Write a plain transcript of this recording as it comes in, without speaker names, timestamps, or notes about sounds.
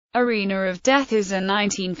Arena of Death is a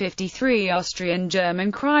 1953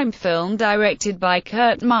 Austrian-German crime film directed by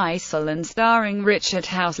Kurt Meisel and starring Richard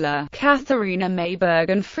Haussler, Katharina, Mayberg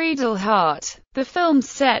and Friedl. Hardt. The film's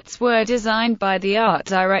sets were designed by the art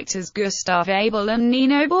directors Gustav, Abel and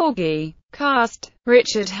Nino. Borghi. Cast: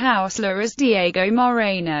 Richard Haussler as Diego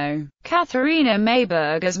Moreno, Katharina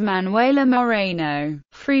Mayberg as Manuela Moreno,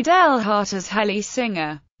 Friedl Hardt as Heli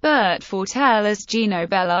Singer, Bert Fortel as Gino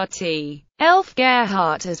Bellarti, Elf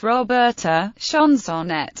Gerhardt as Roberta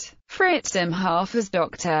Chansonette, Fritz Imhoff as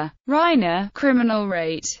Dr. Rainer, Criminal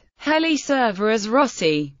Rate, Heli Server as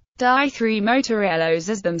Rossi, Die Three Motorellos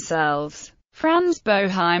as themselves, Franz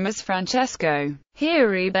Boheim as Francesco,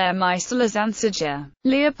 Heribert Meisel as Ansager,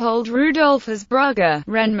 Leopold Rudolph as Brugger,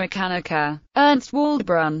 Ren Mechanica, Ernst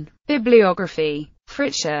Waldbrunn. Bibliography: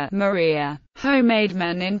 Fritzsche, Maria. Homemade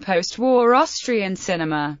Men in Post-War Austrian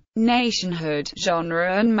Cinema. Nationhood,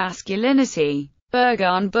 Genre and Masculinity.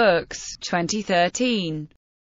 Berghahn Books, 2013.